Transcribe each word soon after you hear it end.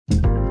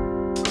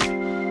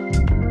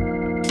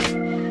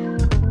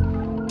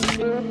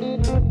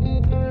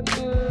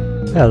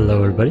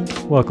Hello everybody,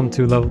 welcome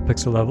to Level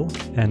Pixel Level,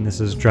 and this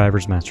is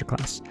Driver's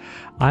Masterclass.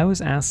 I was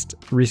asked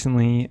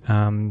recently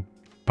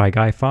by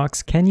Guy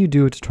Fox, can you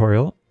do a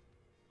tutorial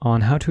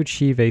on how to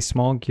achieve a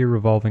small gear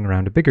revolving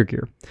around a bigger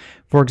gear?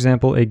 For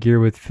example, a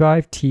gear with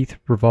 5 teeth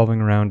revolving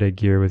around a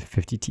gear with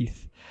 50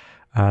 teeth.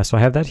 So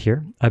I have that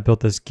here. I built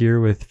this gear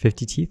with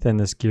 50 teeth and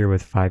this gear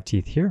with 5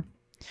 teeth here.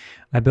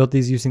 I built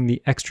these using the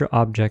Extra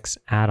Objects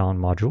add-on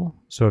module.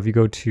 So if you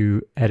go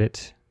to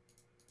Edit,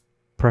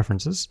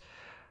 Preferences,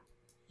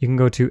 you can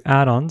go to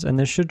add-ons, and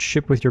this should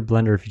ship with your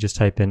Blender. If you just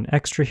type in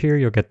extra here,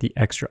 you'll get the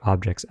Extra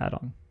Objects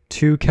add-on.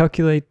 To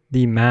calculate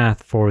the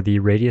math for the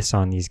radius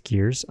on these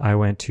gears, I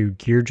went to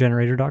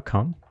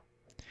geargenerator.com,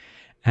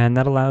 and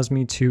that allows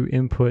me to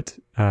input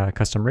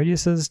custom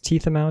radiuses,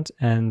 teeth amount,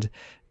 and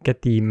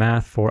get the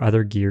math for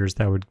other gears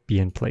that would be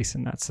in place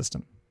in that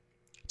system.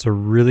 It's a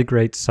really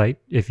great site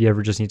if you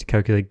ever just need to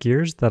calculate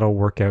gears that'll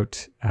work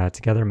out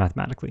together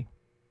mathematically.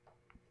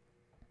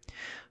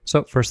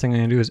 So first thing I'm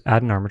going to do is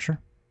add an armature.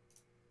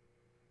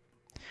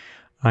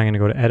 I'm going to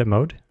go to edit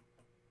mode,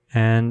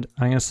 and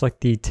I'm going to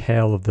select the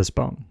tail of this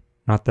bone,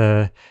 not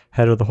the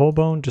head of the whole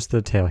bone, just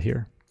the tail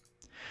here.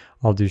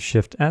 I'll do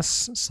Shift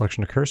S,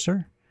 selection to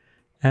cursor,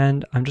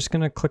 and I'm just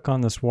going to click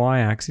on this Y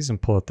axis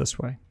and pull it this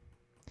way.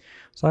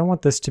 So I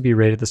want this to be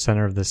right at the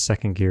center of this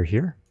second gear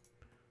here.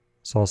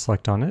 So I'll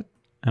select on it,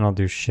 and I'll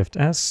do Shift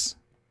S,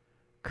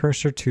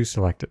 cursor to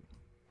selected.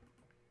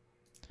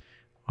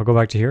 I'll go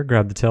back to here,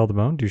 grab the tail of the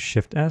bone, do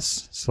Shift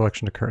S,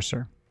 selection to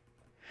cursor.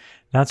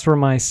 That's where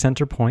my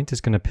center point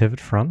is going to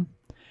pivot from,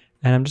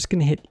 and I'm just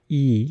going to hit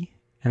E,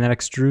 and that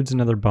extrudes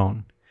another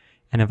bone.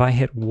 And if I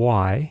hit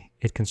Y,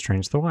 it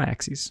constrains the Y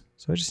axis.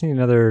 So I just need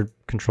another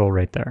control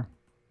right there.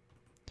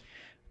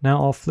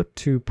 Now I'll flip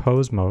to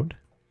pose mode,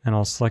 and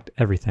I'll select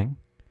everything.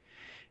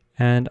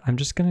 And I'm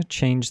just going to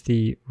change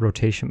the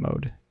rotation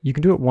mode. You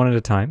can do it one at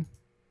a time,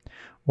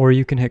 or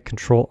you can hit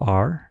Control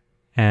R,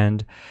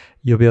 and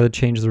you'll be able to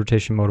change the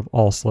rotation mode of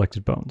all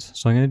selected bones.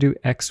 So I'm going to do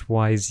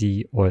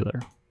XYZ Euler.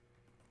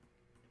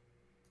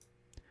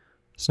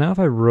 So now if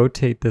I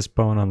rotate this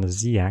bone on the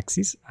Z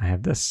axis, I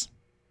have this.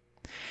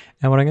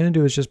 And what I'm going to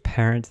do is just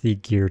parent the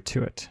gear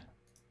to it.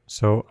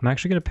 So I'm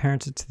actually going to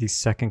parent it to the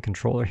second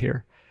controller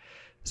here.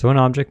 So in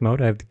object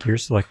mode, I have the gear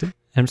selected.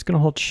 I'm just going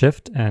to hold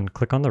Shift and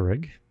click on the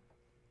rig.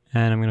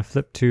 And I'm going to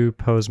flip to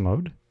pose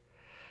mode.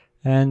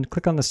 And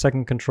click on the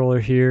second controller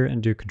here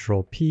and do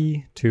Control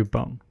P to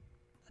bone.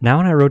 Now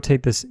when I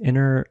rotate this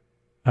inner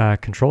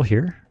control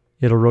here,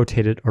 it'll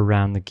rotate it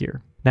around the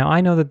gear. Now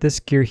I know that this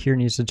gear here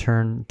needs to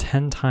turn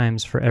 10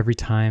 times for every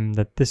time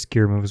that this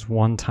gear moves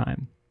 1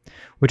 time,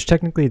 which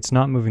technically it's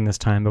not moving this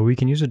time, but we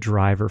can use a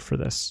driver for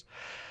this.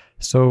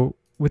 So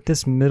with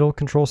this middle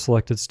control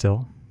selected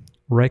still,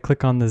 right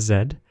click on the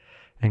Z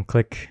and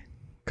click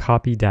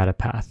Copy Data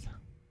Path.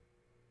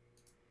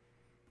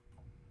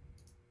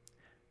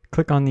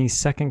 Click on the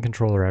second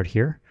controller out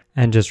here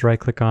and just right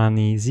click on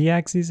the Z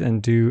axis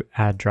and do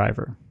Add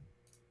Driver.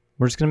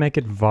 We're just going to make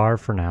it var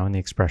for now in the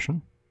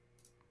expression.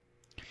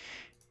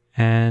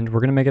 And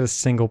we're going to make it a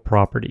single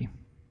property.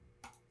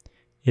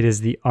 It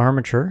is the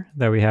armature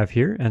that we have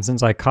here, and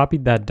since I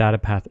copied that data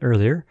path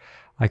earlier,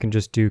 I can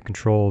just do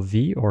Control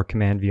V or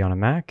Command V on a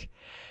Mac.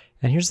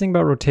 And here's the thing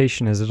about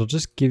rotation is it'll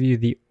just give you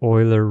the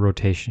Euler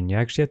rotation. You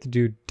actually have to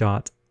do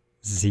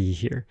 .z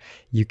here.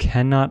 You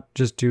cannot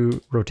just do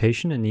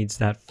rotation, it needs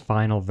that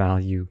final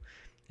value.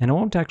 And it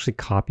won't actually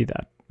copy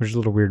that, which is a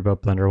little weird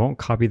about Blender. It won't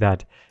copy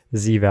that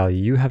Z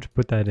value. You have to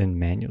put that in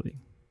manually.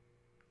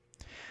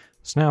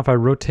 So now if I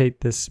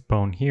rotate this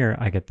bone here,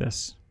 I get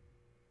this,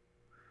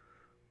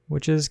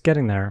 which is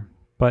getting there,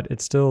 but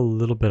it's still a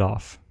little bit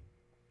off.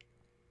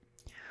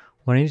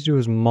 What I need to do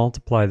is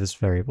multiply this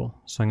variable.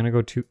 So I'm going to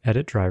go to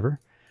Edit Driver,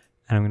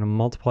 and I'm going to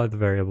multiply the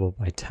variable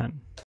by 10.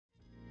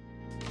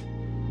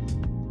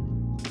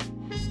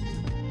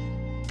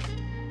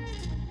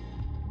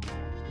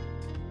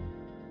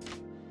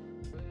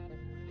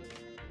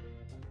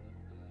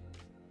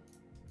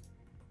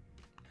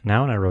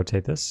 Now when I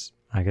rotate this,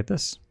 I get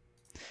this.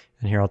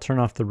 And here I'll turn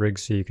off the rig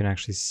so you can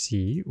actually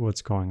see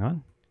what's going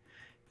on.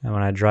 And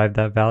when I drive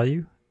that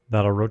value,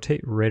 that'll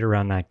rotate right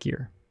around that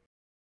gear.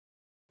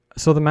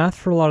 So the math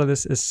for a lot of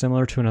this is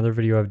similar to another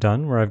video I've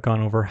done where I've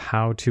gone over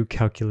how to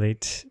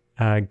calculate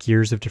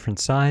gears of different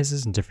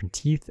sizes and different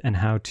teeth and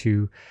how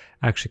to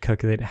actually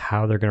calculate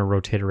how they're going to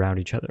rotate around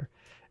each other.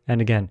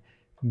 And again,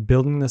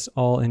 building this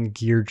all in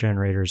Gear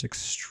Generator is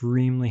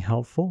extremely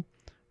helpful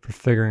for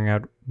figuring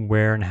out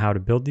where and how to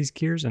build these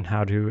gears and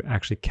how to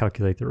actually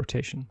calculate the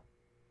rotation.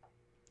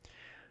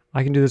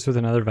 I can do this with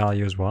another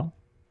value as well.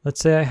 Let's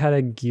say I had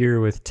a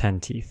gear with 10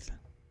 teeth.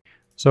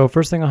 So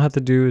first thing I'll have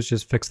to do is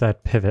just fix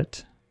that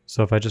pivot.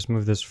 So if I just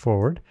move this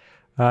forward,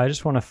 I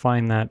just want to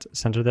find that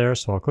center there.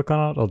 So I'll click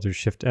on it, I'll do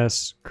Shift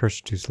S,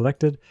 cursor to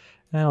selected,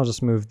 and I'll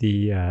just move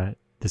the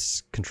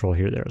this control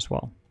here there as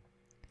well.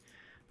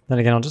 Then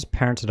again, I'll just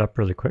parent it up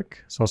really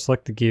quick. So I'll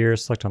select the gear,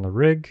 select on the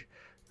rig,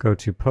 go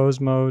to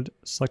pose mode,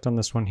 select on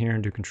this one here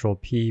and do Control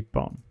P,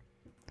 bone.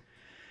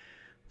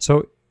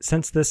 So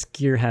since this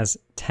gear has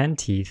 10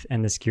 teeth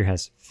and this gear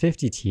has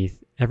 50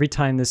 teeth, every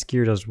time this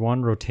gear does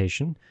 1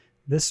 rotation,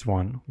 this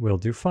one will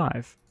do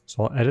 5.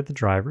 So I'll edit the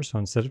driver, so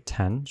instead of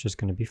 10, it's just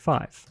going to be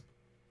 5.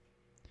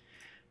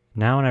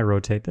 Now when I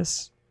rotate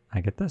this,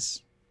 I get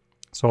this.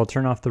 So I'll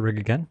turn off the rig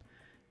again,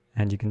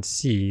 and you can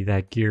see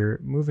that gear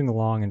moving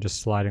along and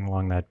just sliding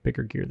along that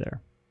bigger gear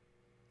there.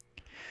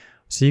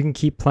 So you can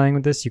keep playing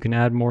with this. You can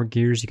add more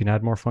gears. You can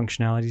add more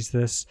functionalities to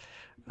this.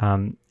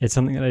 It's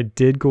something that I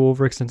did go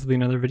over extensively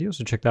in other videos,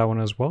 so check that one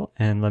as well.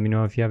 And let me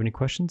know if you have any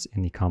questions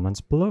in the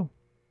comments below.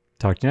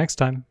 Talk to you next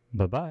time.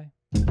 Bye-bye.